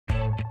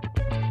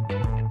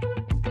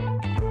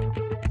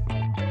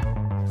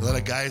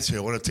guys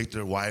here want to take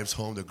their wives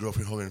home, their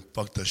girlfriend home, and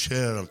fuck the shit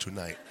out of them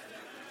tonight.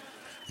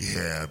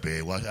 Yeah,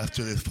 babe. Well,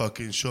 after this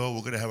fucking show,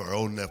 we're going to have our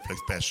own Netflix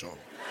special.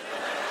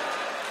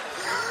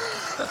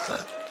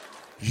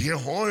 You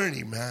get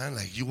horny, man.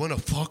 Like, you want to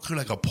fuck her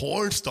like a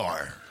porn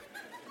star.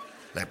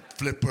 Like,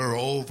 flip her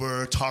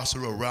over, toss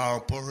her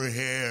around, pull her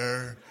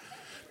hair,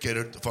 get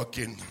her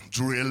fucking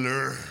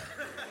driller,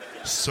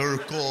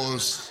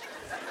 circles.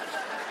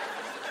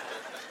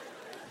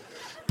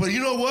 But you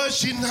know what?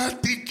 She's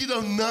not thinking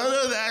of none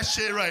of that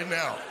shit right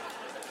now.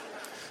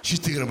 She's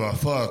thinking about,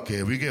 fuck,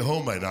 if we get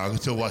home right now, I can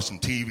still watch some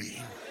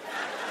TV.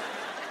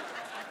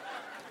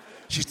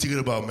 She's thinking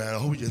about, man, I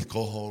hope we just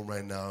go home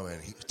right now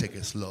and take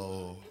it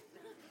slow.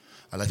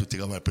 I like to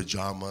take off my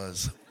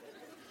pajamas.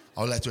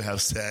 I would like to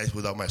have sex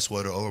without my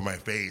sweater over my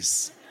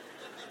face.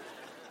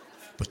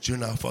 But you're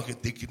not fucking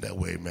thinking that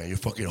way, man. You're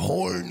fucking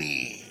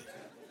horny.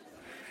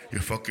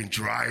 You're fucking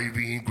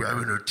driving,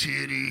 grabbing her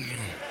titty.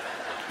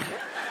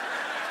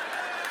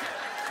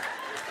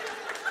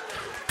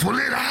 Pull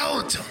it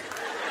out.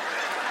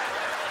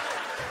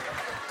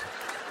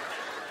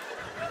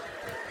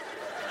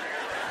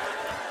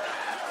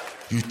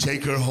 You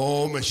take her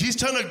home, and she's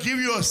trying to give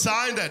you a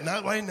sign that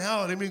not right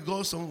now, let me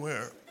go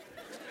somewhere.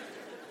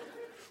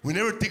 We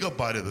never think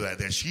about it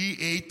that she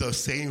ate the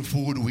same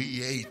food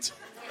we ate.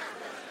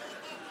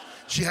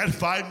 She had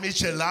 5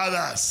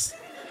 micheladas.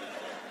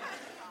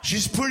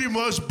 She's pretty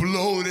much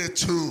bloated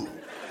too.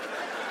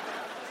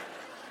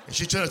 And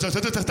she's trying to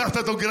stop,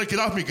 don't get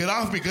off me, get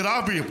off me, get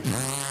off me.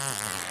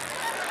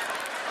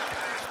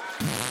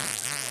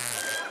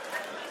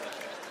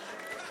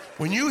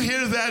 When you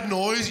hear that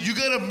noise, you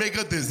gotta make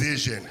a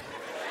decision.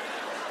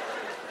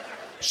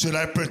 Should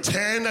I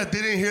pretend I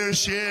didn't hear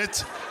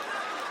shit?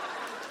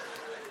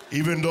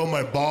 Even though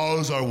my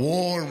balls are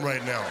warm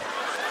right now.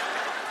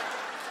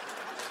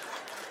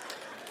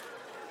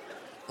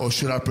 Or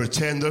should I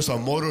pretend there's a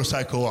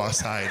motorcycle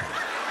outside?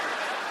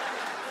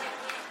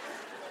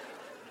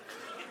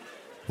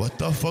 What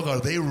the fuck, are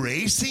they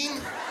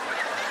racing?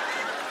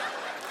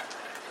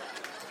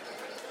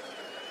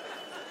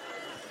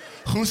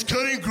 Who's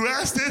cutting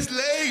grass this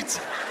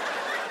late?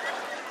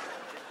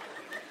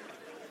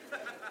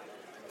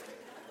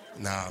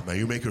 Nah, man,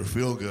 you make her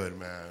feel good,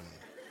 man.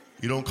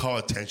 You don't call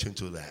attention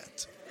to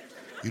that.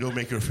 You don't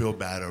make her feel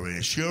bad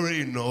already. She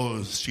already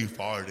knows she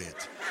farted.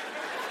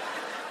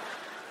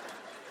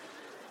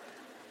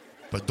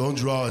 But don't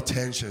draw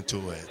attention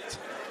to it.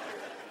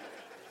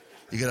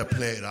 You gotta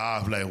play it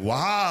off like,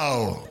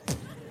 wow.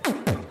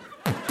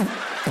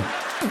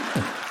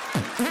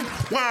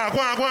 Wah,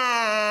 wah,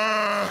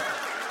 wah.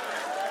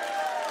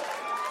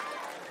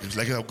 It's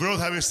like a girl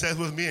having sex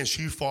with me and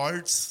she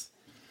farts.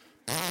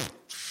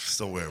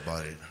 Don't worry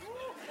about it.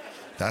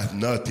 That's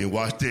nothing.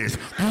 Watch this.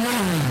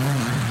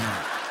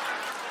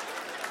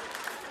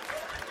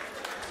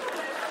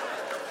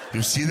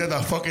 You see that the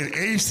fucking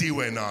AC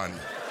went on.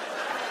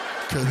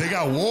 Because they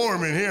got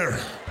warm in here.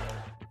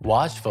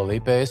 Watch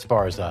Felipe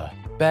Esparza.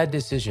 Bad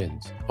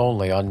Decisions,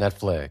 only on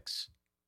Netflix.